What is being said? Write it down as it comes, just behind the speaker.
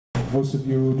Most of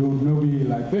you don't know me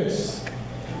like this.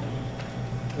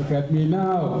 Look at me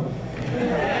now.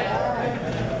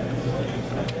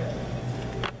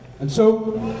 And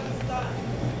so,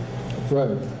 that's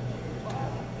right.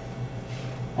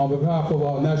 On behalf of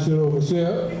our National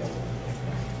Overseer,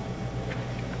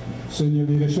 senior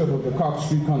leadership of the Cox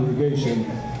Street congregation,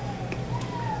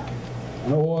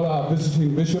 and all our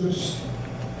visiting bishops,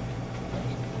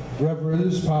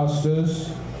 reverends,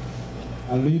 pastors,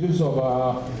 and leaders of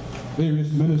our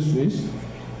various ministries,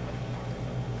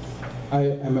 I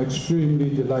am extremely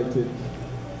delighted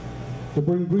to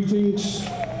bring greetings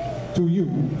to you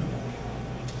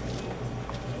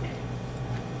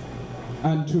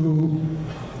and to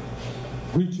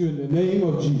greet you in the name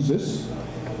of Jesus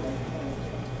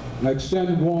and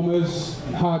extend warmest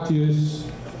and heartiest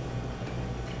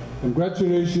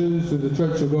congratulations to the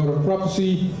Church of God of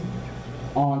Prophecy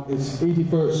on its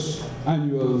 81st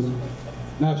annual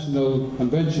National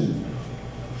Convention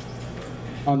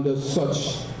under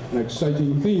such an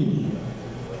exciting theme,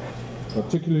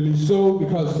 particularly so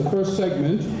because the first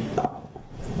segment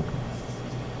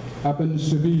happens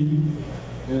to be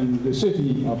in the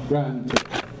city of Grand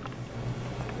Turk.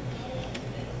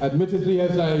 Admittedly,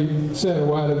 as I said a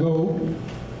while ago,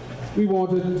 we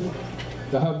wanted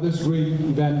to have this great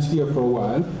event here for a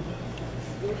while,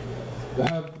 to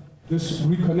have this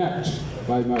reconnect, if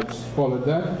I might call it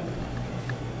that.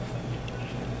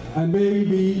 And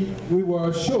maybe we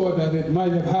were sure that it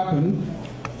might have happened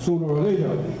sooner or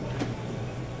later.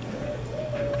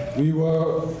 We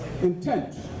were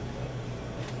intent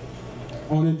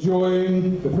on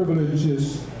enjoying the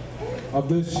privileges of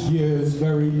this year's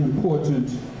very important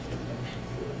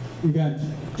event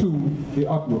to the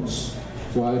utmost.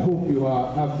 So I hope you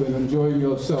have been enjoying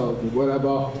yourselves with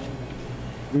whatever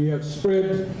we have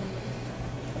spread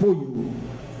for you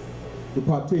to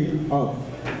partake of.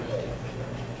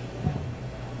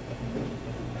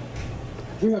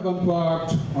 We have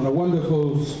embarked on a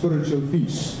wonderful spiritual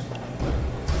feast,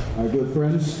 my good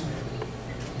friends.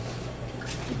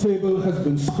 The table has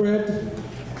been spread,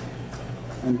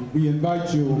 and we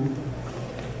invite you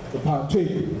to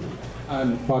partake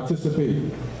and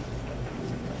participate.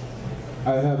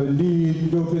 I have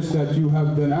indeed noticed that you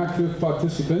have been active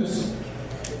participants,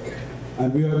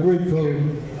 and we are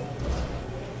grateful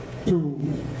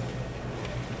to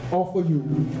offer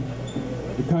you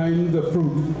the kind of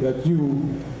fruit that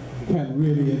you can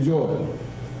really enjoy.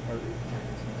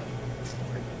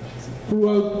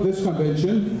 Throughout this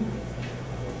convention,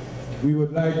 we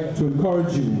would like to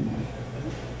encourage you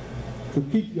to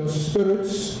keep your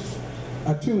spirits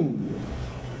attuned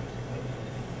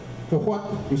to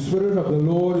what the Spirit of the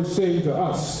Lord is saying to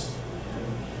us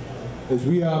as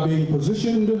we are being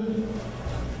positioned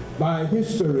by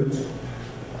His Spirit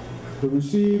to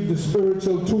receive the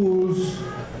spiritual tools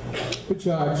which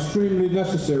are extremely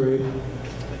necessary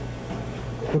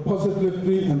to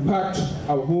positively impact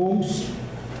our homes,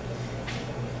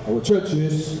 our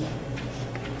churches,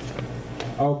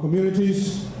 our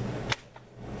communities,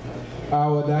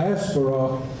 our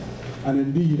diaspora, and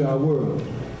indeed our world.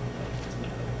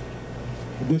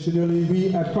 Additionally,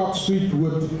 we at Cox Street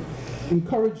would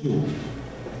encourage you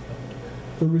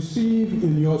to receive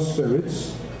in your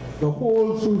spirits the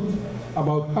whole truth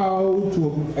about how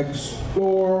to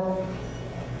explore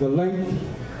the length,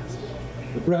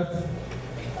 the breadth,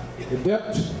 the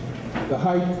depth, the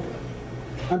height,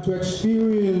 and to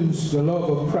experience the love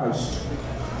of Christ,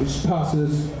 which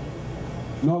passes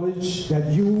knowledge,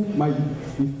 that you might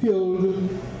be filled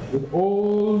with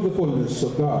all the fullness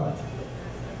of God.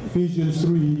 Ephesians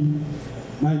 3,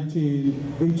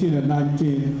 18 and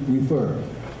 19 refer.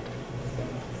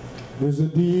 It is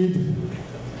indeed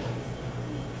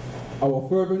our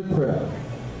fervent prayer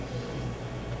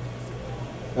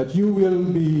that you will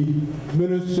be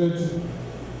ministered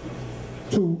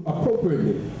to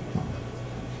appropriately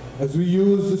as we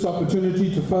use this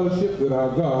opportunity to fellowship with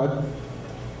our God,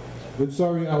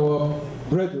 our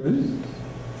brethren,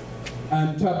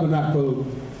 and tabernacle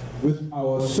with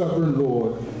our sovereign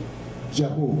Lord,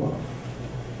 Jehovah.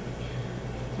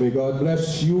 May God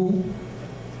bless you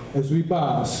as we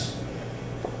bask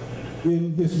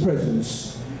in His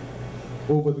presence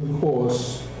over the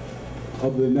course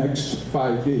of the next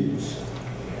 5 days.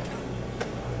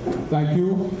 Thank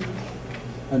you,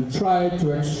 and try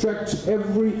to extract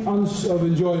every ounce of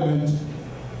enjoyment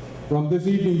from this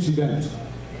evening's event.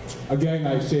 Again,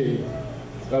 I say,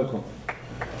 welcome.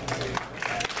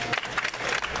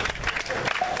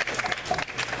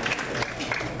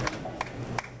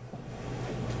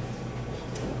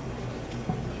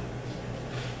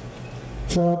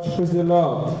 Church, praise the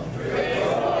Lord.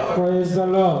 Praise the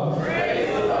Lord. Praise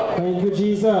the Lord. Thank you,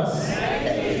 Jesus.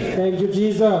 Thank you,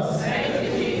 Jesus.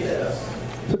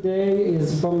 Today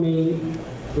is for me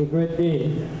a great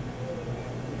day.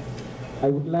 I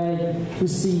would like to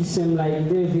see some like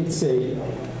David said,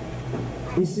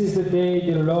 this is the day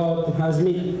the Lord has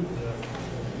made.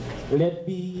 Let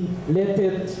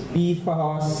it be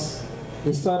for us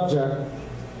a subject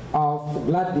of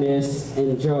gladness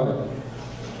and joy.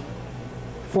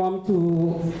 From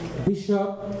to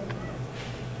Bishop,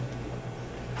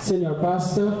 Senior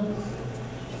Pastor,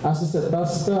 Assistant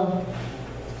Pastor,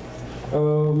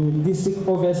 District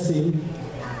Overseer,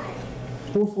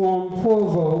 who from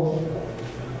Provo,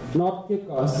 North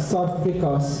Caicos, South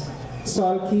Caicos,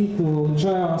 Salky to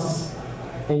join us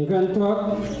in Grand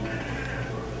Talk,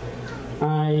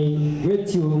 I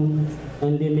greet you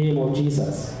in the name of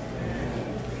Jesus.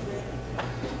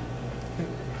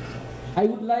 I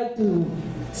would like to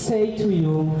say to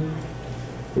you,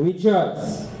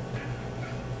 rejoice.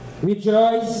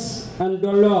 Rejoice in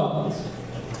the Lord,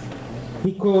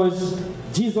 because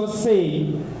Jesus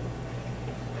said,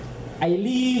 I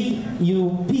leave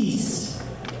you peace.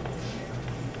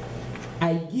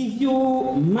 I give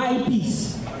you my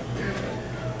peace.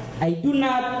 I do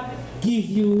not give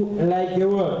you like the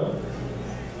world.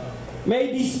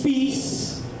 May this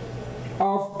peace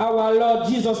of our Lord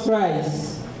Jesus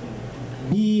Christ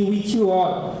be with you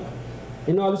all.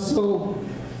 And also,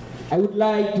 I would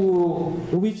like to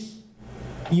wish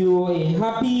you a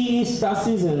happy Easter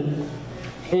season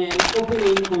and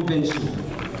opening convention.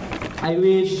 I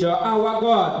wish our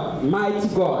God, mighty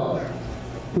God,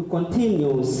 to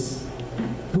continue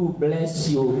to bless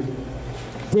you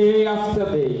day after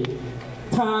day,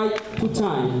 time to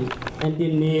time, in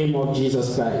the name of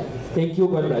Jesus Christ. Thank you.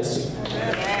 God bless you.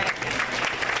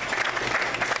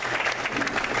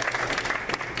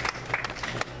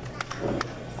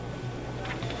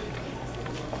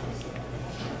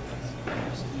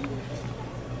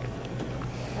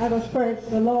 Let us praise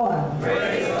the Lord.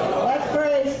 Praise the Lord. Let's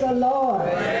praise the Lord.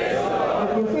 Praise the Lord.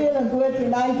 If you're feeling good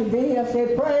tonight to be here,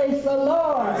 say praise the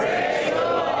Lord. Praise the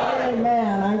Lord.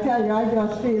 Amen. I tell you, I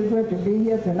just feel good to be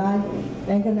here tonight,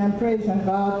 thanking and praising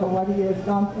God for what He has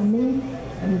done for me,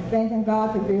 and thanking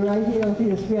God to be right here. He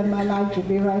has spared my life to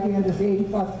be right here in this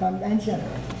 81st convention.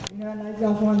 You know, and I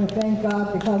just want to thank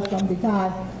God because from the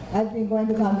time I've been going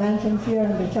to conventions here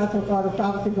in the Church of God of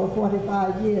Prophecy for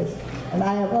 45 years, and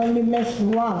I have only missed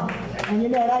one. And you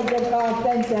know, I give God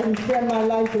thanks that He spared my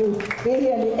life to be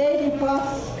here in the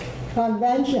 81st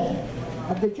convention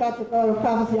of the Church of God of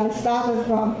Prophecy. I started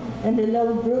from in the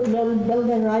little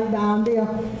building right down there,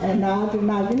 and now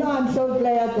tonight. You know, I'm so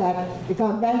glad that the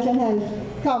convention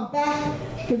has come back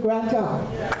to Grand Talk.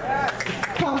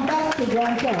 Come back to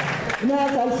Grand Talk. You know,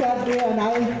 as I sat there and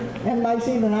I, in my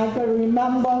seat, and I could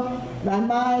remember, my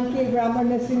mind keep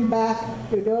reminiscing back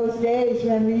to those days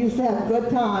when we used to have good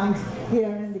times here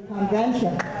in the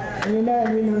convention. And you know,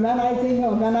 when I think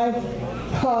of, when I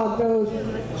heard those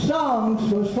songs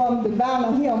was from the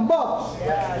Banner Hymn books.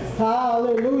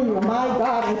 Hallelujah, my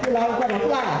God, I feel like I'm going to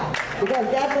fly.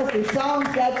 Because that was the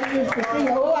songs that we used to sing.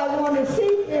 Oh, I want to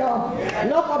see Him,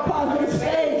 look upon His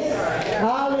face.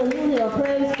 Hallelujah,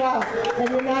 praise God. And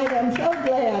tonight I'm so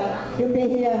glad to be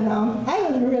here now. I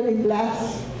was really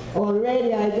blessed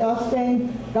already. I just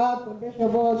thank God for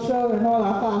Bishop also and all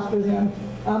our pastors and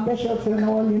bishops and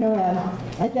all, you know, and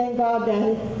I thank God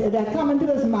that come into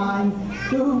His mind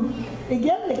to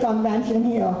begin the convention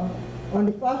here on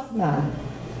the first night.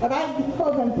 But I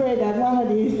hope and pray that one of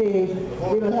these days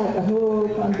we will have the whole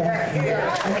convention.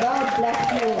 And God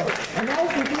bless you. And as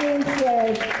the Queen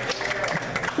says,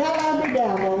 shut out the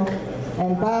devil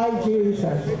and by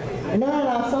Jesus. You know, in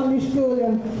our Sunday school,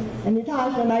 and the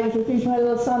times when I used to teach my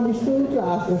little Sunday school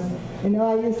classes, you know,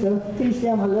 I used to teach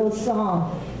them a little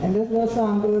song. And this little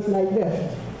song goes like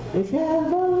this. The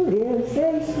devil is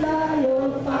a sly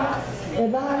old fox.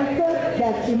 If I could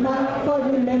catch him, I'd put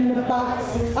him in the box.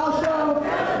 I'll show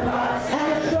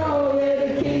and throw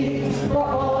away the key for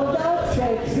all the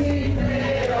tricks he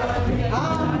played on me.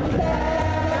 I'm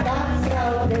glad I got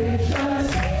salvation.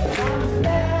 I'm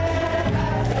glad I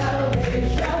got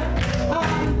salvation.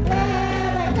 I'm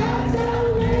glad I got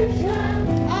salvation.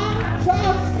 I'm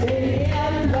trusting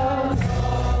in the Lord.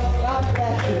 God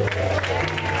bless you.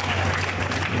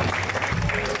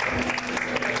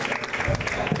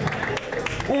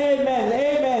 Amen,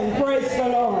 amen. Praise the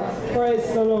Lord.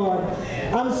 Praise the Lord.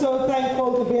 I'm so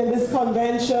thankful to be in this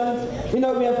convention. You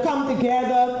know, we have come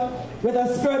together with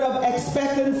a spirit of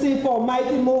expectancy for a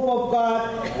mighty move of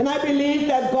God. And I believe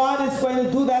that God is going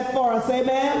to do that for us.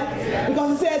 Amen.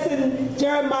 Because it says in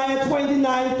Jeremiah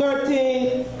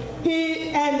 29:13,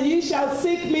 And ye shall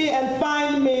seek me and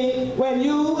find me when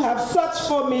you have searched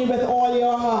for me with all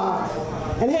your heart.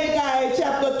 And Haggai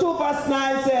chapter 2 verse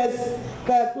 9 says,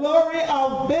 the glory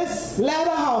of this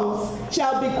latter house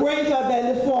shall be greater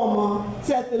than the former,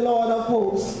 said the Lord of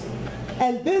hosts.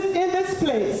 And in this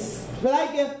place will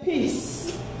I give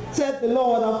peace, said the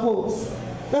Lord of hosts.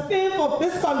 The theme of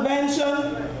this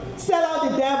convention, sell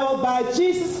out the devil, buy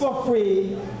Jesus for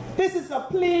free. This is a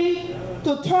plea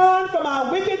to turn from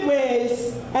our wicked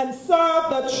ways and serve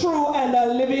the true and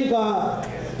the living God.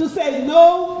 To say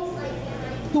no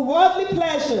to worldly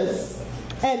pleasures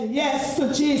and yes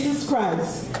to Jesus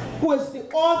Christ, who is the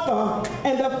author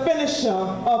and the finisher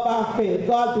of our faith.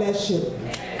 God bless you.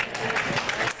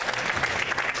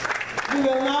 We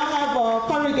will now have a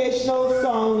congregational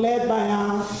song led by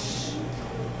our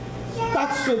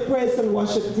Clark Street Praise and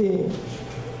Worship team.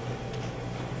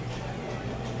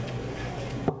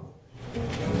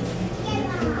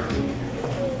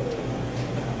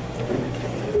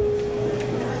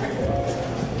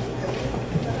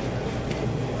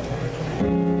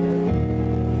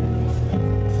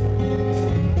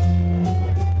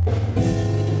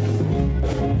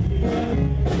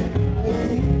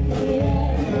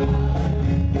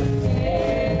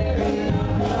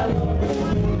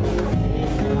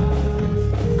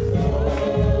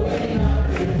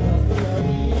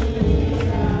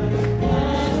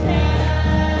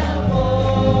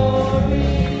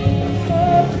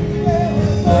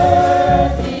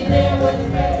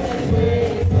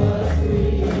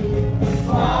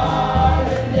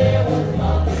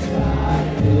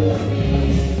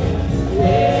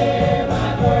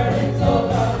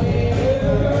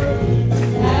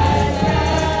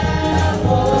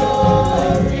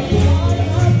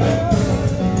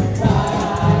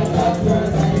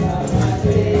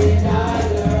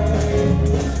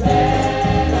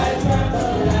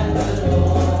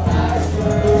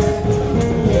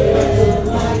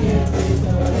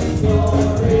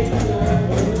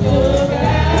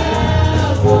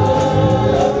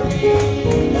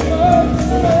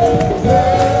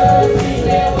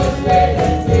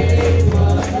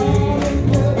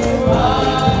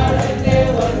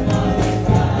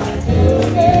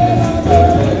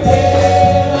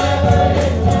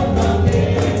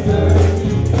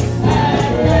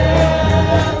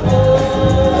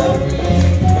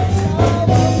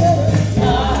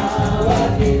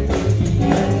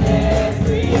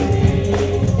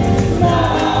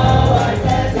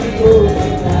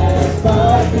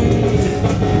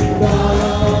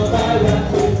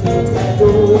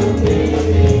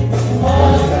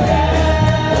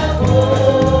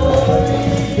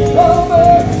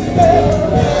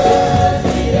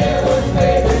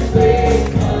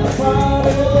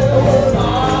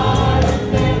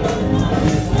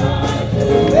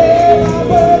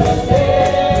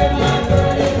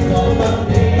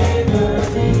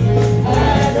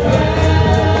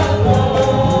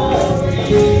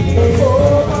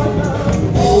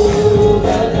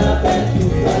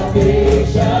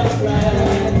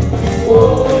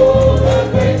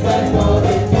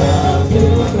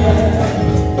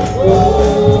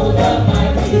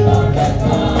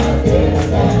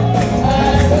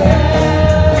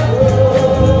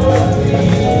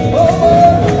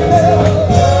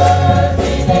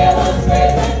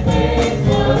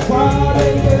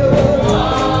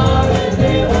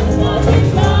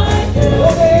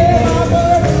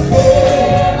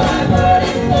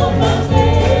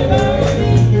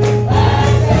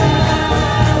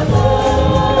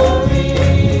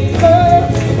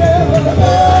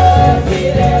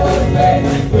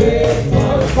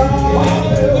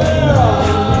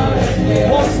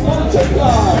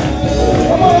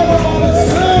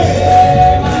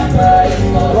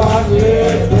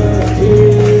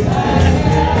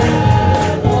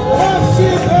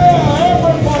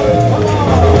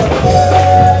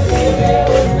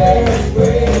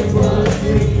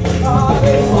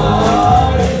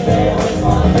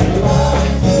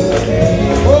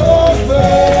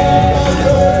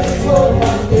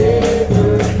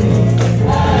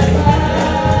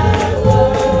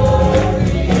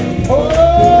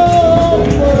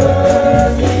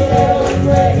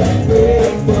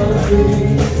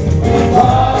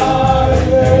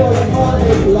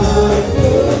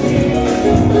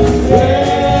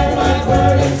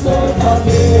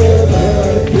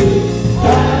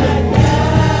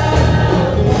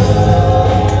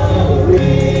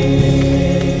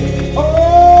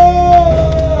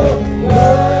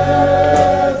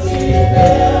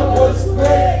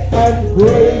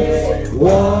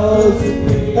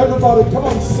 Everybody, come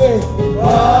on, sing.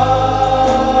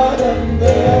 Pardon,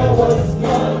 there was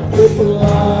none to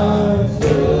blind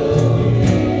to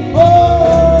me. Oh,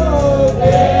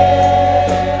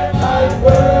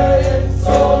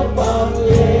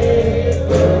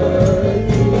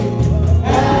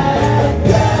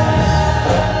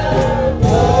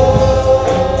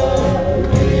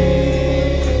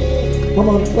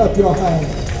 clap your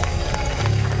hands.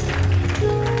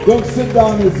 Don't sit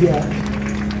down as yet.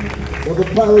 Brother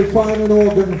Parry, find an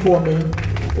organ for me.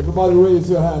 Everybody raise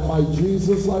your hand. My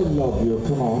Jesus, I love you.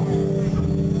 Come on.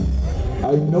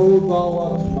 I know thou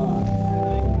art mine.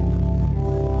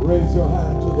 Raise your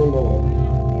hand to the Lord.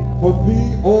 For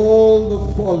thee all the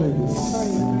follies.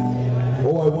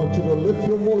 Oh, I want you to lift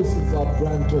your voices up,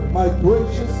 granted. My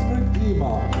gracious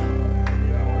Redeemer,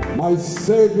 my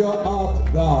Savior art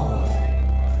thou.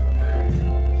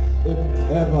 If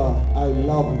ever I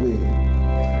love thee,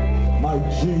 my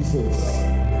Jesus,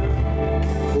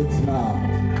 it's now.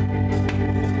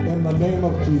 In the name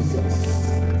of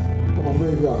Jesus. Come on,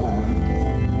 wave your hand.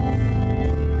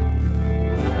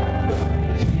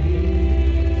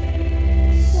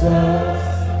 Jesus,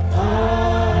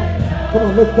 come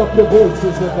on, lift up your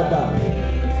voices at the back.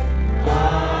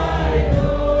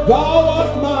 Thou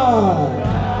art mine.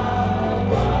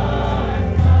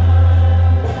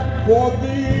 For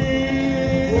thee,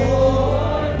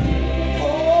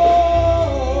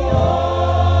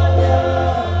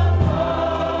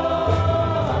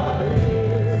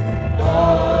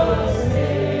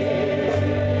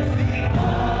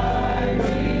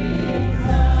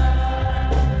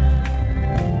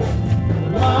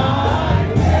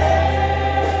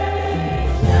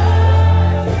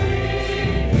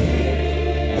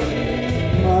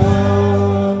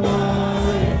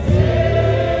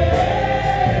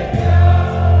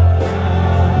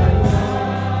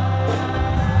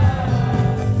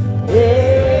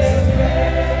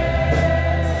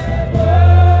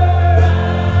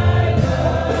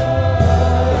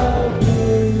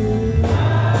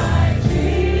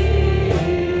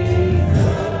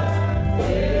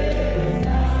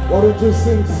 why don't you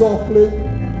sing softly?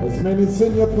 As many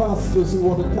senior pastors who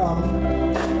want to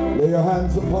come, lay your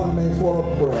hands upon me for a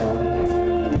prayer.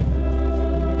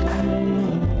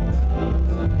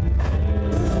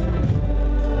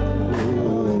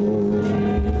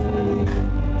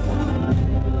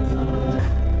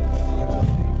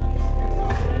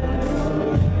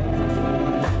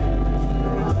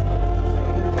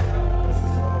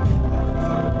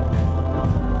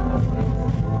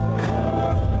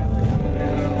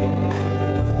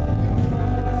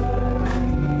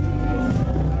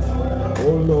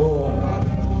 Oh Lord.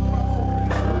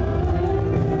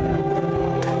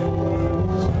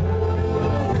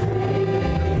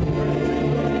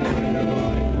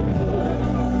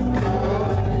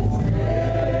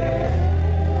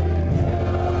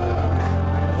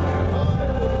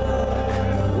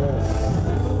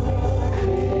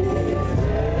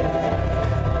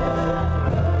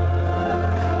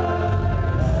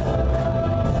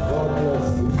 God bless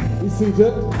you. Be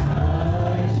seated.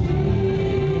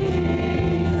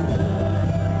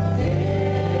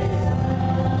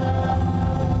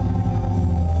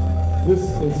 This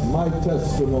is my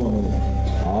testimony.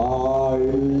 I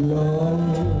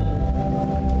love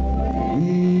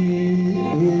thee.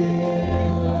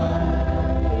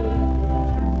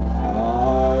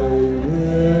 I will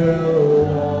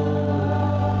love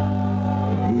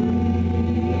thee.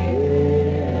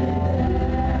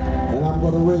 And I'm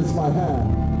going to raise my hand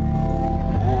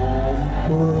and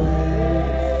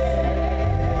praise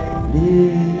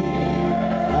thee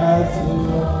as long.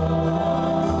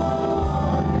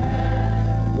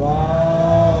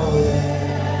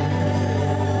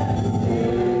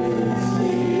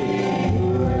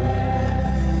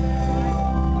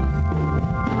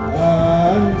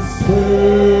 And say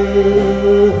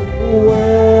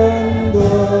when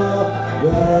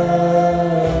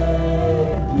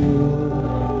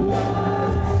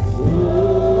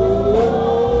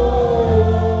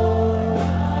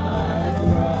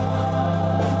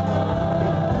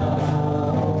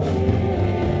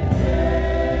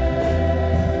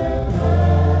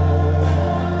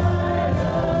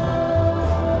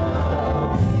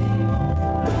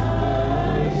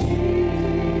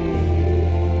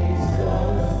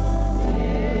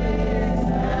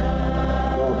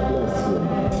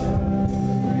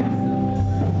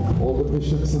the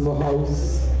bishops in the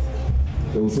house,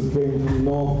 those who came from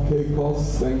North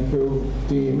Caicos, thank you,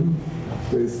 team,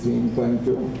 praise team, thank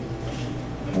you.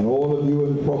 And all of you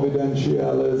in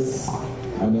Providenciales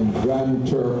and in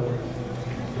Grantor,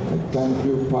 I thank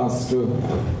you, Pastor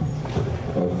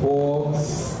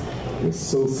Forbes, the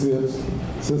Associate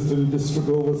Assistant District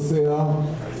Overseer,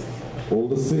 all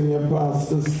the senior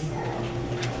pastors.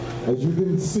 As you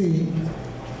can see,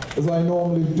 as I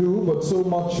normally do, but so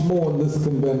much more in this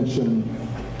convention,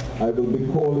 I will be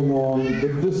calling on the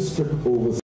district overseer.